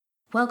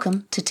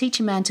Welcome to Teach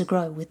a Man to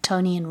Grow with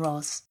Tony and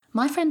Roz.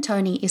 My friend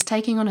Tony is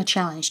taking on a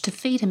challenge to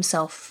feed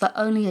himself for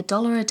only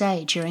 $1 a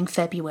day during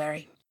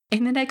February.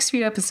 In the next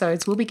few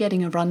episodes, we'll be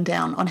getting a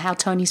rundown on how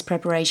Tony's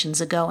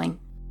preparations are going.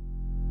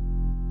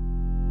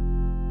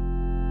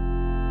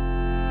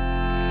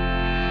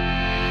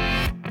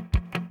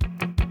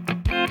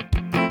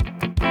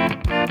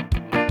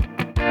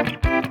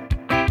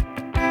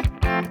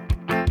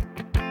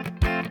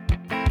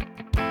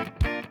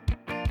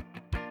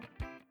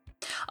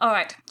 All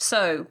right,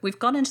 so we've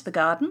gone into the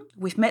garden.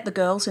 We've met the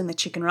girls in the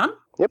chicken run.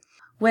 Yep.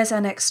 Where's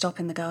our next stop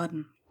in the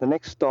garden? The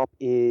next stop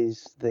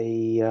is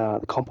the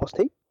compost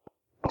heap.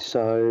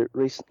 So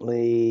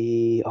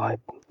recently I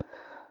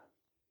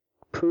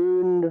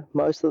pruned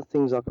most of the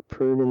things I could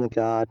prune in the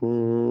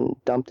garden,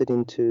 dumped it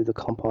into the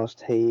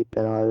compost heap,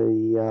 and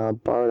I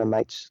borrowed a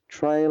mate's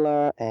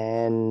trailer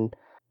and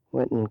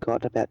went and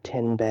got about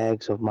 10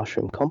 bags of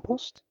mushroom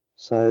compost.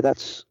 So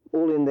that's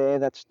all in there,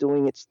 that's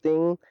doing its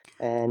thing.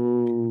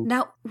 And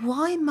now,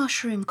 why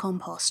mushroom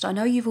compost? I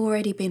know you've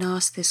already been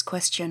asked this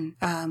question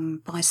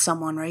by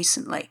someone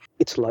recently.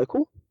 It's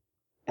local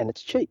and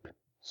it's cheap.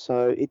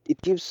 So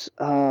it gives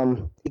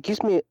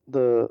me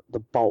the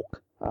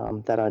bulk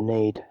that I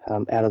need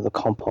out of the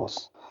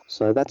compost.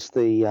 So that's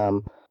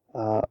the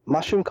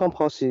mushroom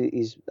compost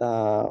is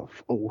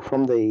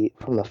from the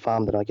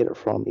farm that I get it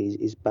from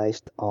is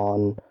based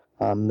on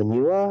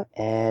manure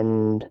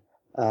and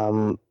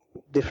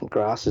different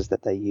grasses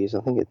that they use.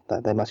 I think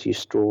they must use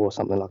straw or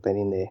something like that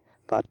in there.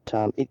 But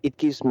it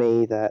gives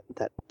me the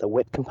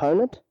wet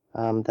component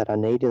that I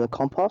need in the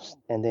compost,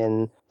 and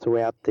then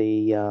throughout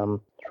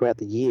the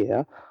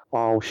year,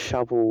 I'll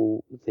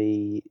shovel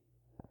the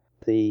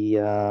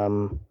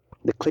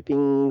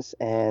clippings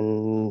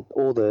and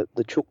all the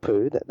chook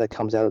poo that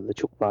comes out of the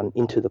chook run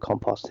into the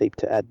compost heap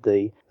to add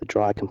the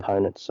dry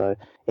components. So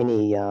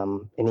any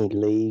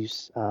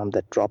leaves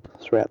that drop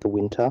throughout the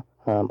winter,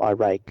 I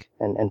rake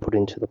and put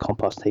into the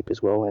compost heap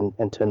as well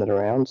and turn it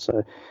around.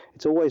 So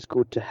it's always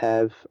good to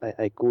have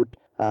a good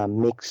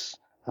mix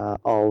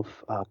of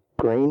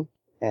green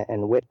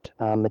and wet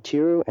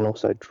material and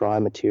also dry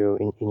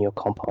material in your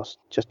compost,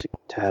 just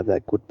to have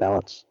that good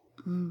balance.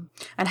 Mm.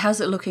 And how's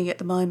it looking at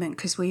the moment?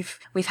 Because we've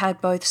had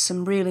both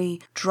some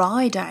really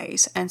dry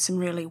days and some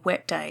really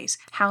wet days.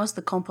 How's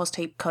the compost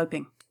heap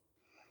coping?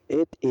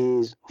 It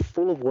is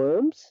full of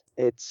worms.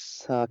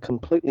 It's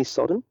completely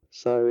sodden,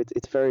 so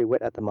it's very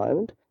wet at the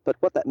moment. But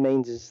what that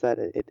means is that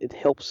it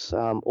helps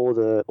all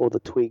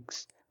the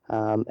twigs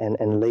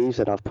and leaves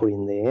that I've put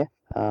in there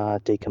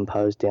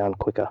decompose down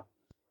quicker.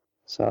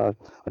 So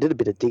I did a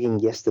bit of digging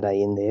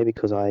yesterday in there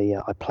because I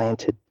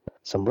planted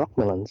some rock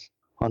melons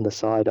on the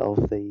side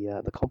of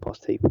the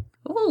compost heap.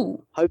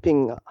 Ooh.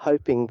 Hoping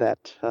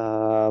that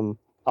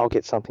I'll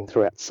get something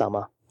throughout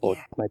summer or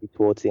maybe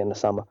towards the end of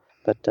summer.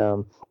 But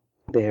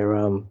there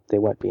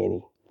won't be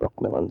any rock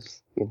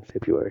melons in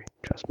February,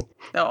 trust me.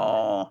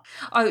 Oh,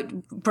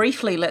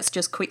 briefly, let's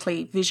just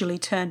quickly visually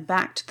turn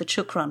back to the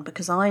chook run,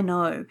 because I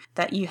know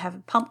that you have a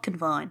pumpkin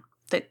vine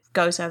that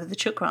goes over the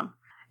chook run.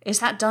 Is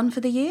that done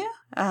for the year,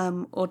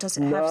 or does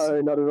it have?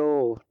 No, not at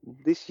all.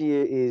 This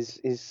year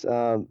is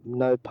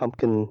no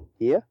pumpkin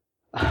year.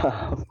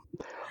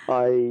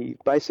 I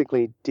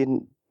basically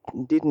didn't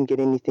get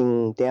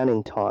anything down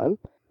in time,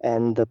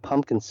 and the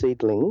pumpkin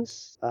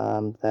seedlings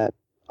that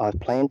I've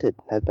planted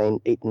have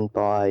been eaten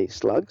by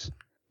slugs.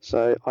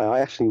 So I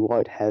actually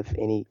won't have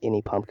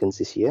any pumpkins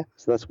this year.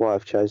 So that's why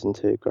I've chosen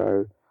to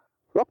grow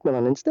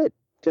rockmelon instead,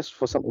 just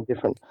for something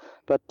different.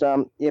 But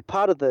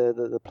part of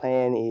the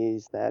plan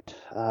is that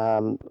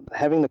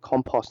having the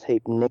compost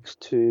heap next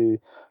to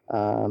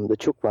the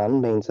chook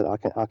run means that I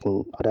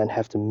don't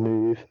have to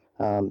move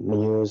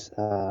manures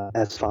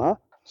as far.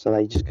 So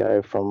they just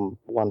go from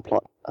one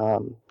plot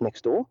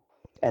next door.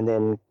 And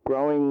then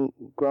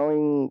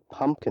growing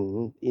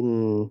pumpkin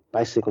in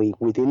basically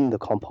within the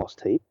compost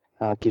heap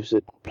gives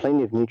it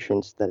plenty of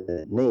nutrients that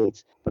it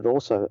needs, but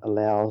also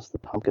allows the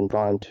pumpkin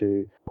vine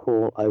to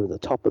crawl over the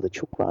top of the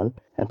chook run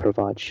and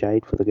provide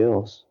shade for the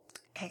girls.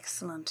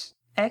 Excellent.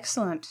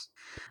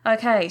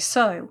 Okay,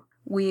 so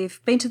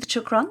we've been to the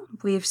chook run.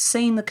 We've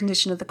seen the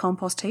condition of the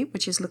compost heap,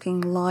 which is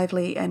looking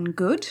lively and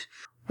good.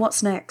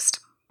 What's next?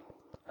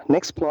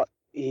 Next plot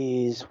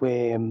is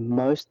where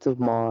most of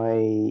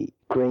my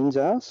greens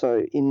are.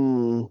 So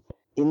in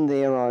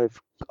there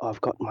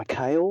I've got my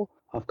kale,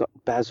 I've got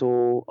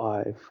basil,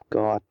 I've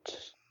got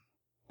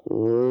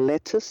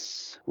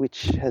lettuce,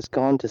 which has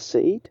gone to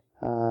seed,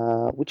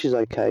 which is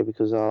okay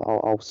because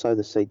I'll sow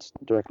the seeds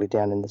directly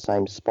down in the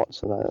same spot,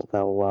 so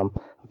they'll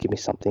give me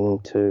something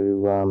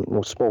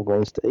to small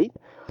greens to eat.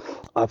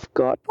 I've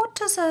got. What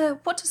does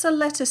a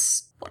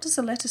lettuce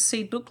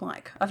seed look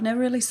like? I've never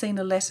really seen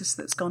a lettuce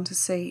that's gone to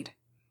seed.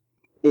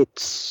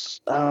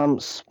 It's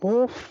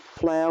small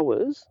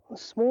flowers,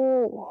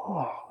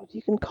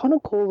 you can kind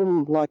of call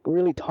them like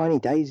really tiny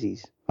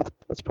daisies.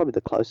 That's probably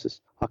the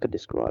closest I could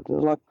describe. They're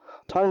like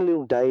tiny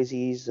little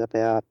daisies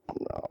about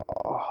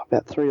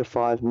 3 or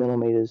 5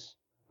 millimeters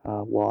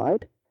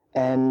wide,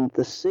 and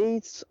the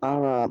seeds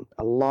are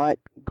a light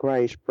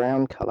greyish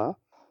brown colour,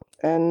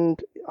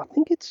 and I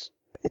think it's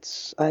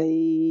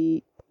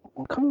a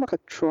kind of like a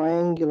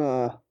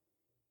triangular.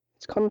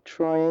 It's kind of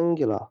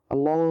triangular, a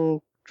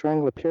long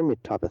triangular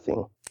pyramid type of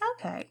thing.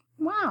 Okay.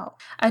 Wow.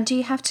 And do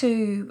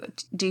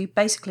you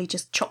basically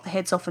just chop the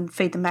heads off and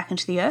feed them back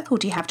into the earth, or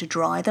do you have to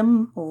dry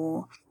them,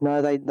 or?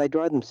 No, they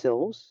dry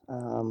themselves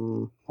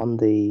on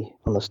the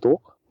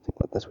stalk. I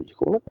think that's what you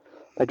call it.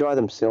 They dry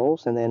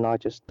themselves, and then I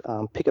just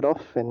pick it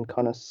off and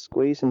kind of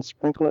squeeze and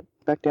sprinkle it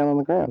back down on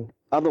the ground.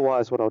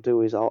 Otherwise, what I'll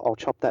do is I'll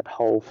chop that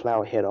whole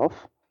flower head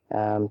off,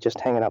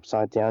 just hang it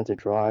upside down to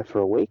dry for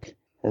a week,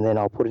 and then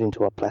I'll put it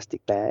into a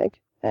plastic bag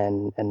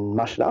and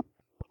mush it up,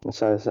 and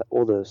so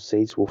all the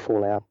seeds will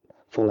fall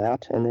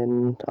out, and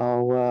then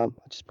I'll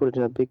just put it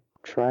in a big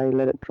tray,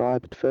 let it dry a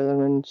bit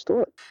further, and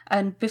store it.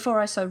 And before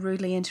I so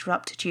rudely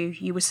interrupted you,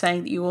 you were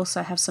saying that you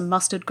also have some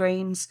mustard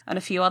greens and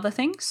a few other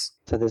things?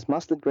 So there's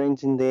mustard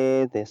greens in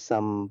there, there's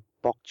some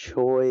bok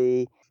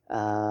choy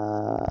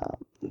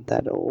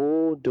that are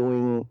all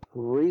doing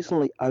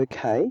reasonably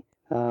okay.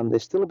 They're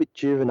still a bit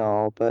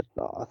juvenile, but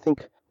I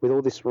think with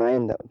all this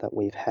rain that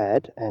we've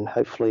had, and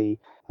hopefully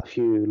a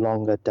few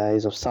longer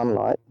days of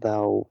sunlight,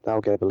 they'll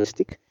go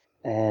ballistic,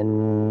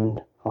 and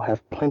I'll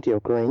have plenty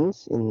of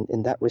greens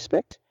in that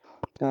respect.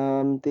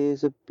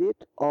 There's a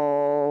bit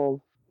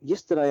of...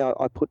 Yesterday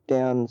I put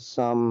down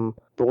some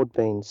broad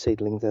bean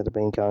seedlings that have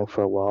been going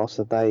for a while,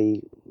 so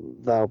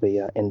they'll be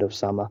an end of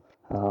summer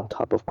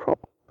type of crop.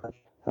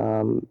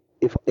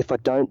 If I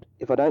don't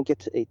get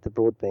to eat the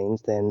broad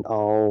beans, then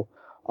I'll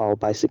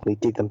basically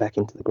dig them back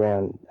into the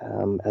ground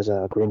as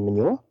a green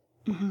manure.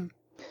 Mm-hmm.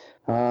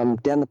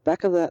 Down the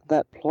back of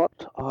that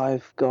plot,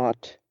 I've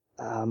got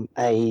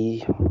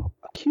a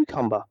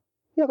cucumber.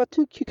 Yeah, I've got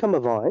 2 cucumber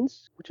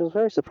vines, which I was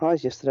very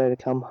surprised yesterday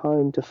to come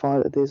home to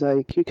find that there's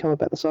a cucumber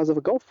about the size of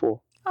a golf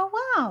ball. Oh,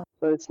 wow.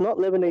 So it's not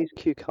Lebanese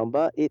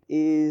cucumber. It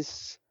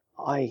is...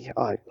 I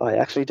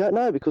actually don't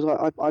know, because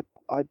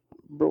I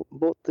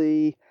bought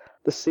the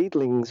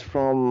seedlings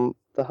from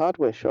the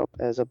hardware shop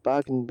as a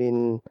bargain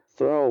bin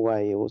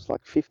throwaway. It was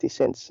like 50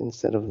 cents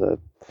instead of the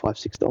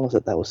 $5-6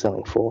 that they were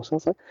selling for. So I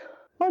was like,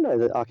 I know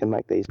that I can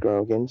make these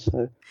grow again.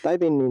 So they've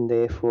been in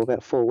there for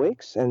about 4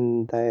 weeks,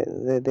 and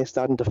they're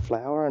starting to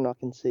flower, and I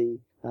can see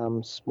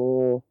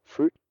small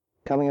fruit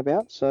coming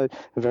about. So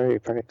I'm very,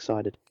 very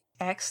excited.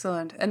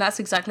 Excellent. And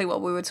that's exactly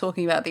what we were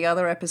talking about the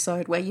other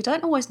episode, where you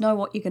don't always know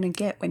what you're going to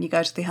get when you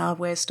go to the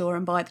hardware store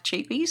and buy the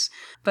cheapies.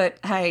 But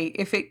hey,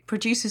 if it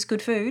produces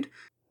good food...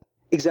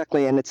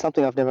 Exactly, and it's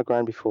something I've never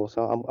grown before,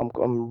 so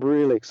I'm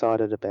really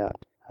excited about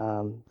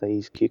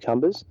these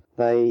cucumbers.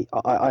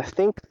 I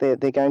think they're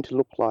going to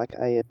look like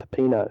a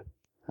pepino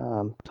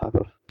type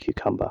of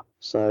cucumber.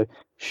 So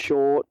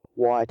short,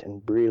 white,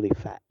 and really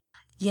fat.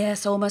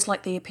 Yes, almost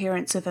like the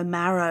appearance of a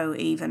marrow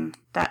even.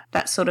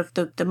 That sort of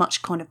the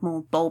much kind of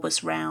more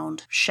bulbous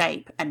round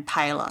shape and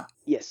paler.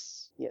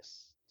 Yes.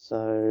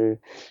 So,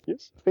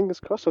 yes, fingers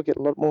crossed I'll get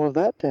a lot more of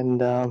that,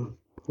 and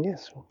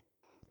yes,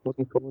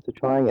 looking forward to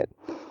trying it.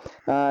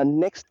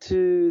 Next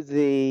to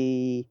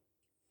the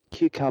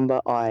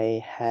cucumber,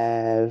 I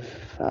have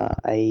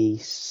a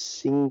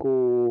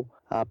single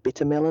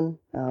bitter melon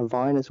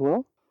vine as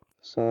well.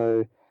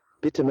 So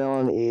bitter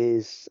melon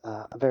is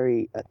a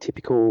very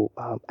typical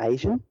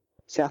Asian,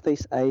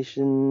 Southeast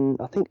Asian.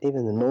 I think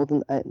even the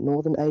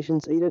northern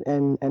Asians eat it,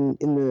 and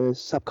in the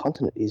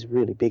subcontinent is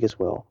really big as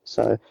well.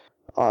 So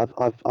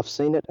I've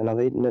seen it, and I've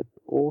eaten it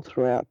all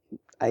throughout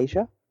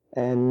Asia,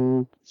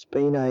 and it's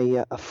been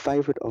a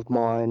favourite of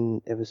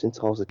mine ever since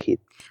I was a kid.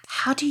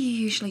 How do you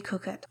usually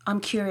cook it?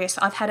 I'm curious.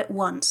 I've had it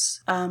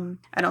once, and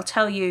I'll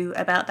tell you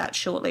about that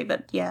shortly.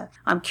 But yeah,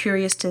 I'm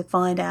curious to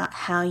find out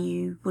how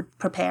you would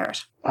prepare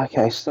it.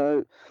 Okay,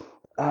 so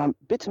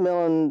bitter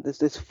melon.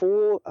 There's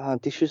 4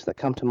 dishes that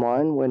come to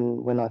mind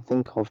when I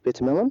think of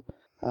bitter melon.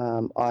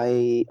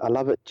 I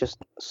love it just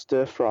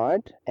stir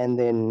fried and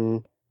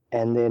then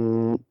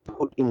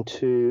put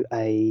into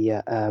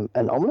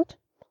an omelette.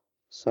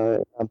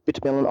 So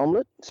bitter melon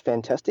omelette, it's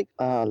fantastic.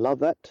 Love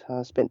that.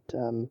 Spent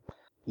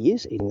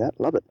years eating that.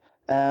 Love it.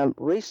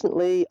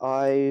 Recently,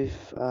 I've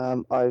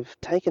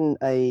taken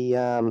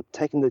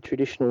taken the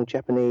traditional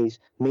Japanese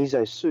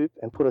miso soup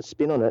and put a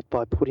spin on it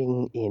by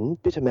putting in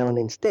bitter melon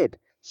instead.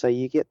 So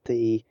you get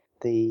the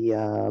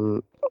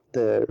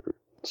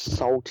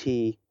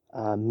salty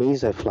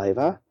miso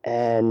flavor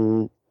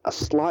and a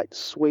slight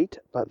sweet,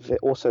 but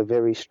also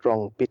very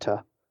strong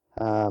bitter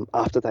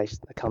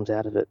aftertaste that comes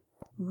out of it.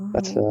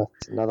 That's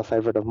another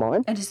favourite of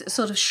mine. And is it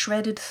sort of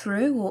shredded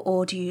through,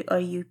 or are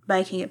you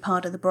making it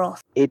part of the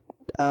broth?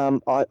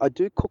 I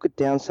do cook it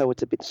down so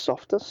it's a bit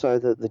softer, so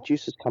that the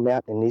juices come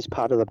out and is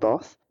part of the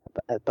broth.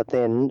 But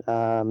then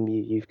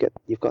you've got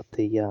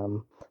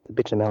the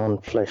bitter melon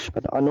flesh.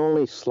 But I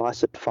normally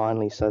slice it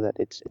finely so that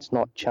it's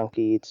not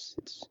chunky. It's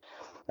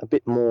a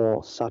bit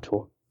more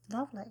subtle.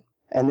 Lovely.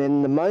 And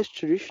then the most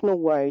traditional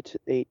way to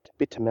eat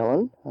bitter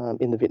melon,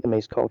 in the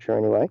Vietnamese culture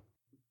anyway,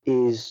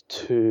 is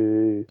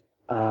to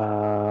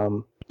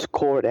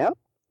core it out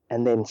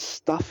and then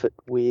stuff it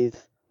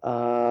with...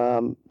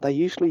 they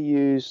usually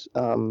use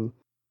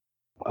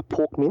a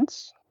pork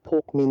mince,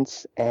 pork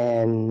mince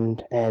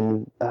and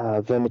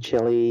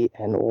vermicelli,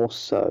 and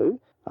also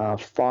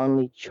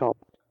finely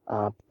chopped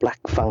black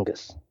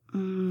fungus.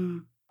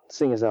 Mm.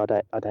 Seeing as I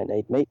don't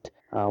eat meat,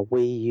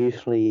 we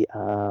usually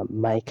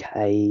make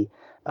a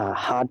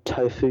hard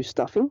tofu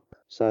stuffing.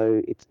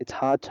 So it's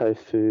hard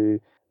tofu,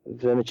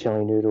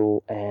 vermicelli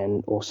noodle,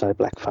 and also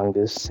black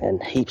fungus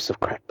and heaps of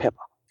cracked pepper.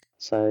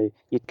 So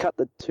you cut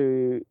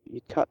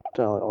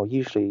or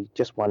usually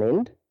just one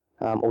end,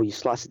 or you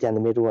slice it down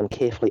the middle and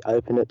carefully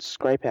open it,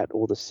 scrape out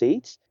all the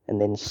seeds, and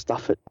then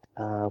stuff it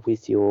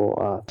with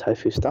your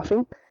tofu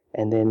stuffing,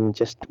 and then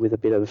just with a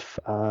bit of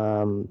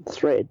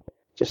thread,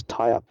 just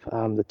tie up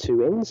the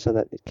two ends so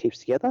that it keeps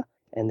together,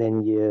 and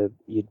then you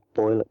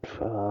boil it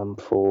for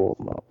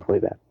probably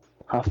about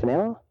half an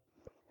hour,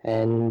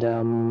 and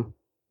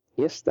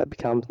yes, that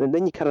becomes. And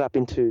then you cut it up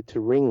into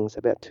rings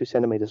about 2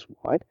 centimeters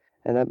wide,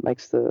 and that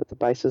makes the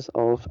basis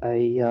of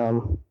a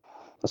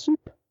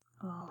soup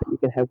Oh, that you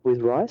can have with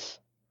rice.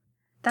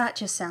 that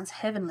just sounds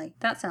heavenly.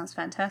 That sounds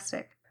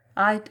fantastic.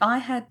 I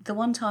had the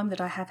one time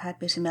that I have had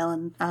bitter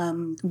melon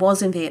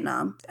was in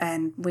Vietnam,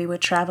 and we were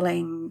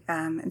traveling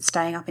and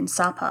staying up in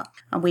Sapa,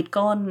 and we'd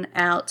gone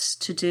out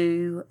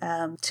to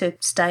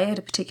stay at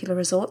a particular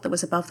resort that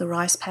was above the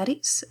rice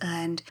paddies,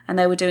 and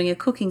they were doing a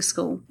cooking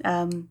school.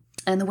 And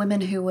the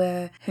women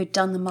who'd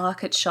done the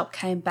market shop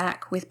came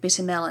back with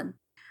bitter melon.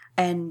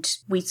 And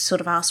we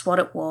sort of asked what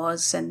it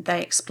was, and they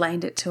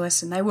explained it to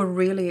us, and they were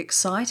really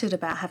excited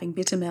about having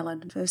bitter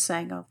melon. They were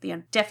saying, oh,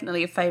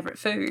 definitely a favourite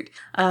food.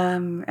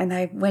 And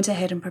they went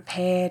ahead and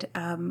prepared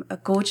a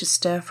gorgeous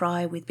stir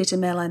fry with bitter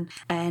melon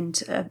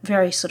and a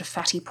very sort of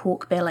fatty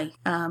pork belly.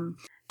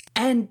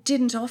 And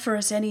didn't offer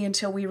us any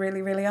until we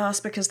really, really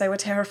asked, because they were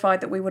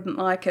terrified that we wouldn't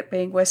like it,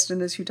 being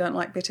Westerners who don't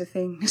like bitter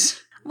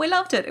things. We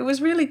loved it. It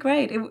was really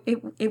great.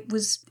 It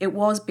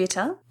was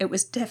bitter. It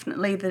was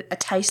definitely a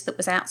taste that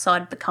was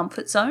outside the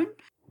comfort zone.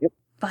 Yep.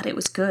 But it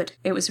was good.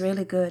 It was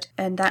really good.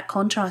 And that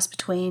contrast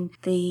between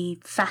the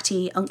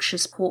fatty,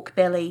 unctuous pork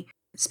belly,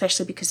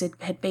 especially because it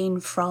had been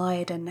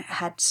fried and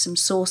had some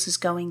sauces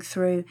going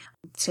through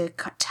to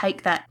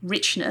take that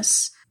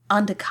richness,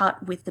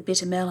 undercut with the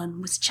bitter melon,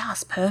 was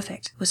just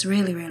perfect. It was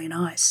really, really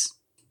nice.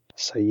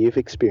 So you've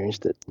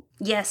experienced it.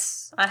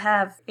 Yes, I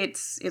have.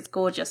 It's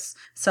gorgeous.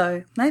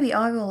 So maybe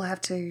I will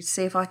have to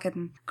see if I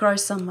can grow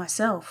some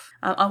myself.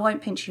 I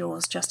won't pinch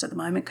yours just at the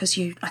moment, because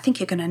I think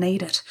you're going to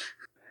need it.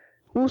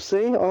 We'll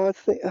see. I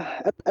think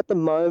at the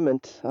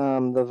moment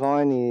the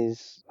vine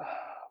is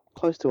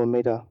close to 1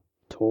 meter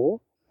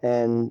tall,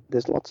 and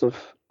there's lots of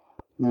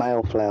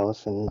male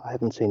flowers, and I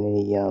haven't seen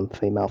any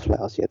female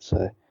flowers yet.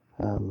 So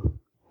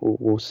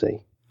we'll see.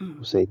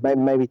 We'll see.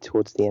 Maybe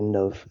towards the end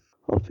of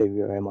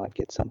February I might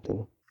get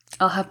something.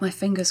 I'll have my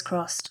fingers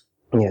crossed.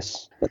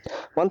 Yes, but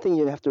one thing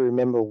you have to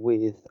remember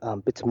with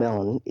bitter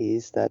melon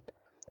is that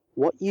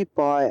what you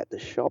buy at the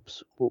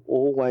shops will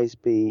always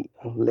be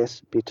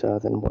less bitter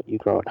than what you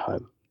grow at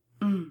home.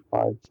 Mm.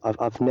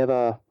 I've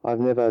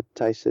never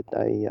tasted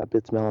a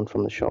bitter melon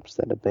from the shops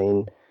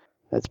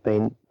that's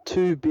been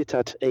too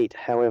bitter to eat.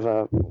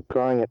 However,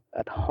 growing it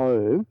at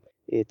home,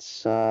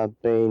 it's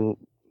been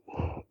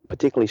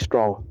particularly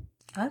strong.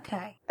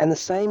 Okay. And the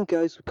same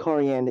goes with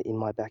coriander in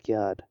my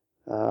backyard.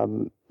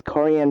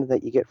 Coriander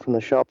that you get from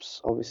the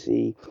shops,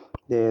 obviously,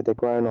 they're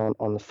grown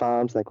on the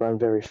farms. They're grown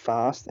very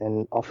fast,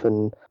 and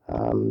often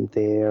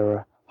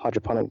they're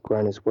hydroponic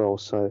grown as well.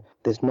 So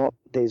there's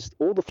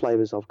all the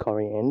flavors of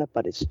coriander,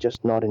 but it's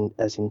just not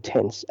as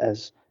intense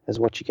as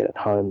what you get at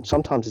home.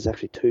 Sometimes it's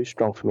actually too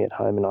strong for me at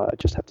home, and I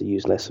just have to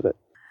use less of it.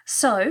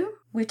 So,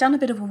 we've done a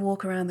bit of a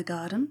walk around the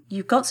garden.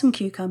 You've got some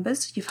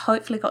cucumbers. You've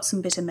hopefully got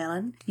some bitter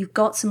melon. You've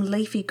got some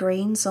leafy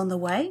greens on the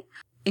way.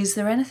 Is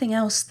there anything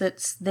else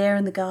that's there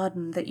in the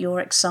garden that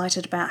you're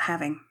excited about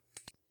having?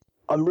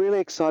 I'm really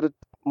excited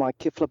my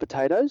kifla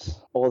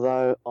potatoes,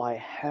 although I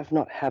have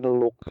not had a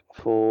look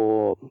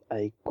for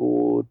a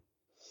good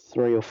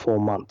 3 or 4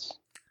 months.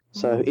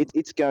 So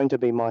it's going to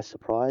be my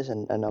surprise,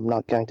 and I'm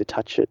not going to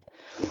touch it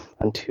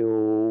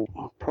until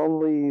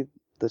probably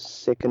the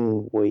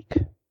second week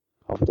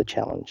of the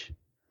challenge.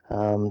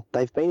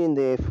 They've been in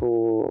there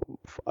for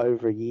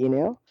over a year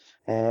now,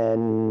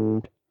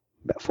 and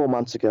about 4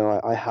 months ago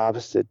I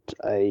harvested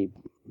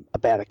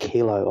about a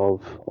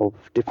kilo of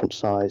different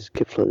size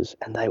kiflas,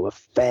 and they were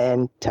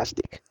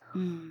fantastic.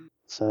 Mm.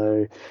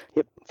 So,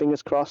 yep,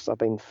 fingers crossed. I've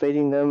been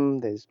feeding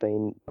them. There's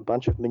been a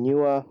bunch of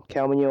manure,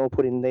 cow manure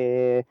put in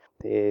there.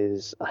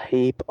 There's a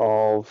heap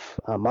of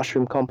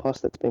mushroom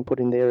compost that's been put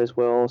in there as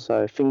well.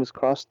 So, fingers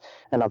crossed.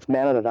 And I've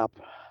mounted it up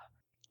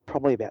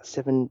probably about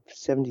 70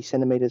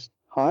 centimeters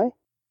high.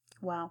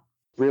 Wow.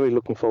 Really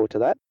looking forward to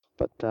that.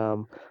 But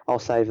I'll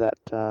save that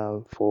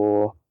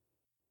for...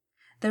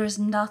 There is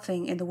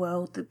nothing in the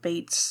world that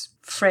beats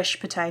fresh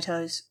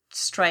potatoes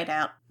straight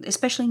out,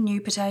 especially new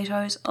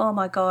potatoes. Oh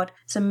my God,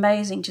 it's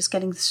amazing just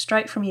getting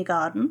straight from your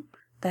garden.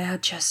 They are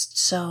just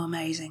so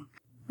amazing.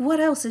 What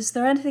else? Is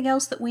there anything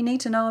else that we need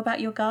to know about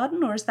your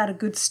garden, or is that a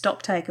good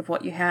stock take of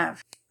what you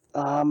have?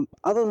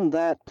 Other than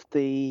that,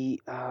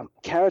 the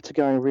carrots are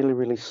going really,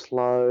 really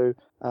slow.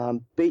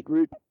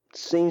 Beetroot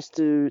seems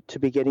to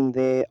be getting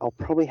there. I'll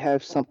probably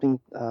have something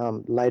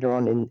later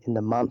on in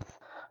the month.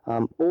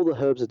 All the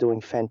herbs are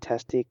doing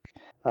fantastic.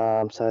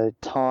 So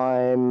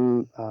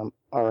thyme,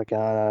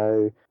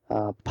 oregano,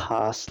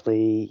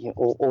 parsley,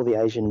 all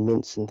the Asian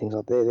mints and things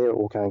like that, they're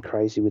all going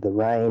crazy with the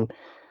rain.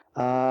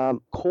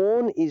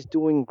 Corn is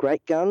doing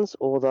great guns,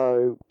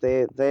 although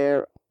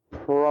they're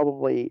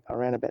probably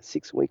around about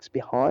 6 weeks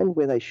behind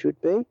where they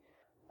should be.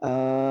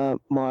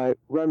 My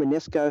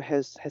Romanesco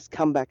has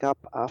come back up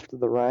after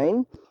the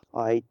rain.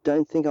 I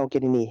don't think I'll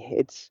get any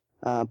heads,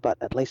 but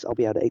at least I'll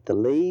be able to eat the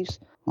leaves.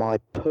 My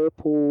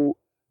purple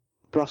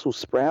Brussels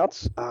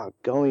sprouts are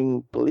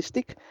going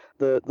ballistic.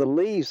 The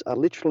leaves are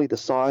literally the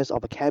size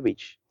of a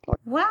cabbage.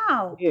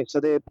 Wow. Yeah,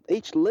 so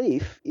each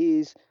leaf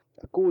is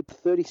a good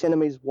 30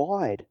 centimeters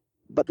wide,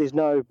 but there's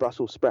no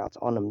Brussels sprouts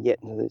on them yet.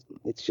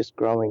 It's just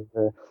growing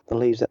the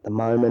leaves at the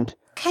moment.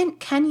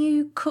 Can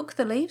you cook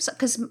the leaves?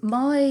 Because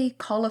my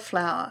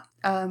cauliflower,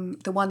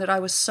 the one that I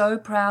was so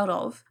proud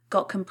of,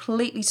 got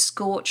completely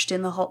scorched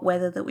in the hot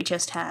weather that we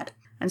just had.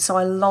 And so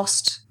I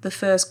lost the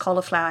first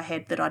cauliflower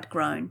head that I'd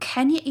grown.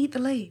 Can you eat the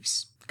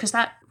leaves? Because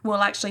that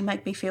will actually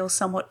make me feel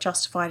somewhat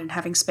justified in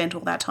having spent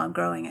all that time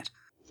growing it.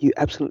 You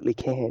absolutely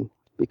can,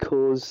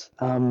 because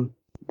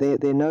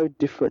they're no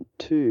different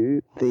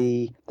to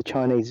the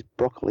Chinese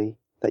broccoli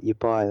that you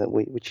buy,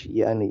 which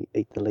you only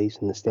eat the leaves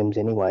and the stems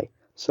anyway.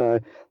 So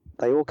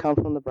they all come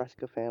from the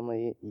brassica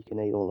family. You can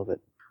eat all of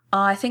it.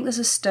 I think there's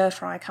a stir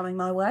fry coming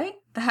my way.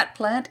 That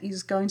plant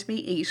is going to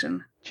be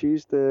eaten.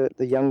 Choose the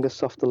younger,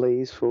 softer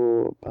leaves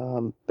for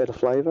better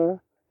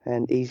flavour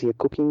and easier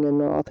cooking,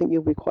 and I think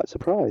you'll be quite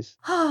surprised.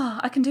 Ah,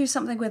 I can do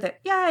something with it.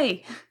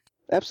 Yay!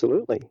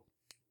 Absolutely.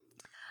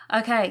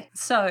 Okay,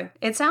 so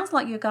it sounds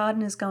like your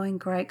garden is going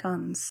great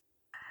guns.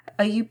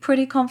 Are you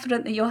pretty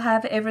confident that you'll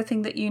have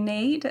everything that you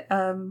need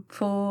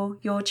for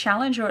your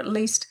challenge, or at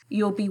least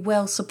you'll be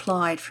well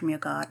supplied from your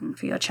garden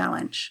for your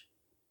challenge?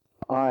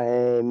 I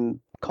am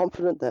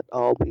confident that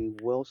I'll be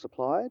well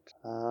supplied,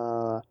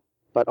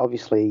 but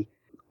obviously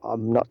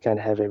I'm not going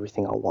to have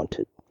everything I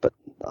wanted. But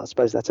I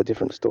suppose that's a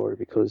different story,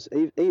 because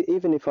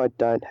even if I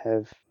don't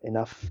have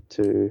enough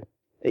to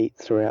eat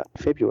throughout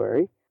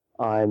February,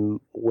 I'm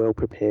well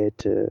prepared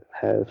to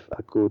have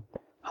a good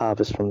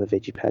harvest from the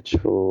veggie patch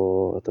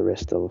for the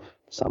rest of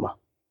summer.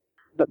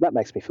 That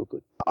makes me feel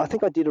good. I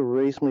think I did a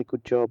reasonably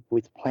good job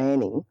with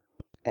planning,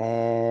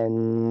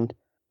 and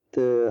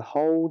the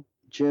whole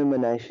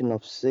germination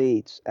of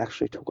seeds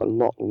actually took a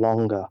lot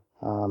longer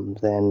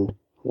than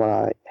what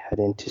I had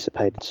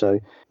anticipated. So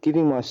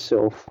giving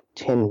myself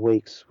 10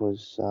 weeks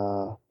was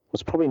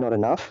probably not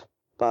enough,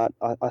 but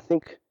I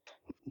think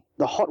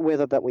the hot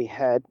weather that we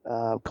had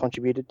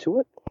contributed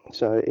to it.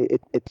 So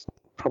it's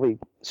probably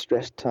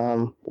stressed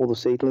all the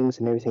seedlings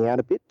and everything out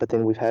a bit, but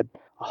then we've had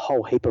a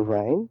whole heap of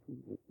rain,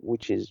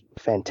 which is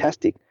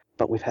fantastic,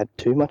 but we've had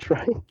too much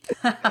rain.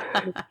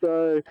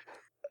 So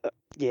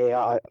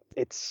yeah,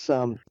 it's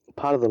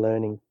part of the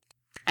learning.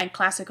 And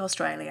classic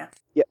Australia.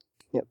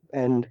 Yep.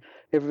 And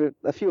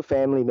a few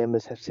family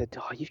members have said,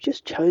 "Oh, you've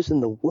just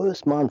chosen the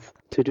worst month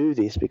to do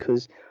this,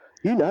 because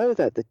you know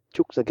that the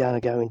chooks are going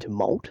to go into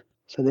molt,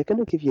 so they're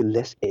going to give you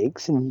less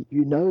eggs, and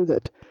you know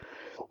that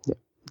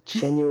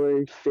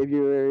January,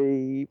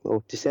 February,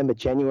 or December,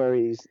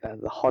 January is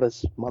the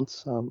hottest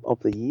months of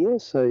the year.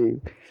 So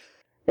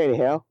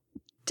anyhow,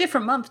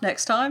 Different month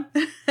next time.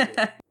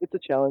 it's a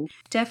challenge.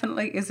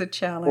 Definitely is a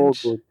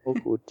challenge. All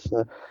good.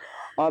 So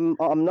I'm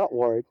not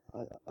worried.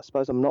 I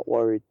suppose I'm not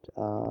worried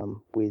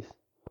with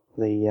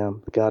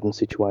the garden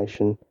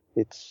situation.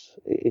 It's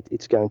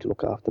going to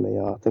look after me.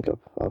 I think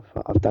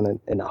I've done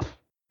enough.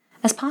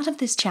 As part of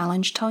this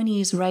challenge,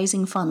 Tony is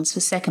raising funds for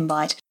Second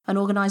Bite, an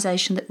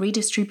organisation that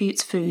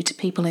redistributes food to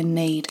people in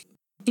need.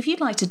 If you'd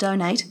like to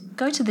donate,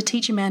 go to the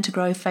Teach a Man to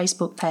Grow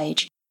Facebook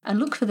page and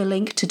look for the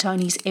link to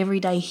Tony's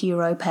Everyday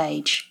Hero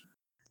page.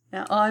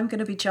 Now, I'm going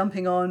to be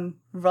jumping on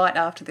right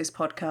after this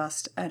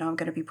podcast, and I'm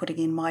going to be putting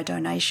in my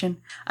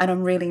donation, and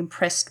I'm really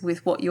impressed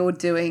with what you're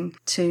doing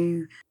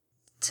to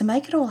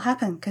make it all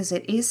happen, because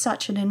it is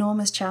such an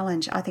enormous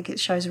challenge. I think it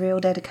shows real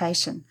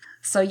dedication.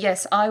 So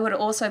yes, I would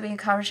also be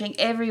encouraging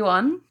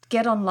everyone,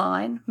 get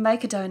online,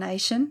 make a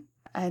donation,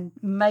 and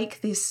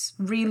make this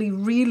really,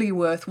 really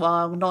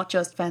worthwhile, not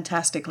just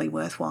fantastically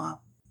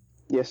worthwhile.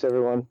 Yes,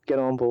 everyone, get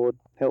on board,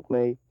 help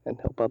me and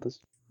help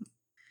others.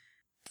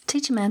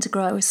 Teach a Man to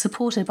Grow is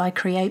supported by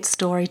Create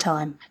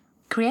Storytime.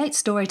 Create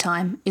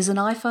Storytime is an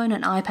iPhone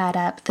and iPad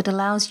app that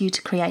allows you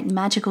to create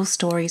magical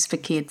stories for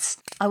kids.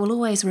 I will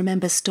always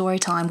remember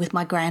Storytime with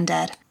my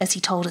granddad, as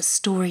he told us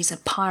stories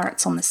of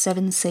pirates on the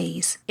 7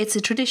 seas. It's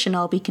a tradition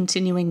I'll be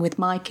continuing with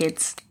my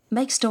kids.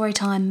 Make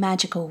Storytime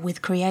magical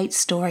with Create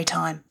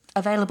Storytime.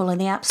 Available in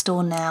the App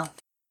Store now.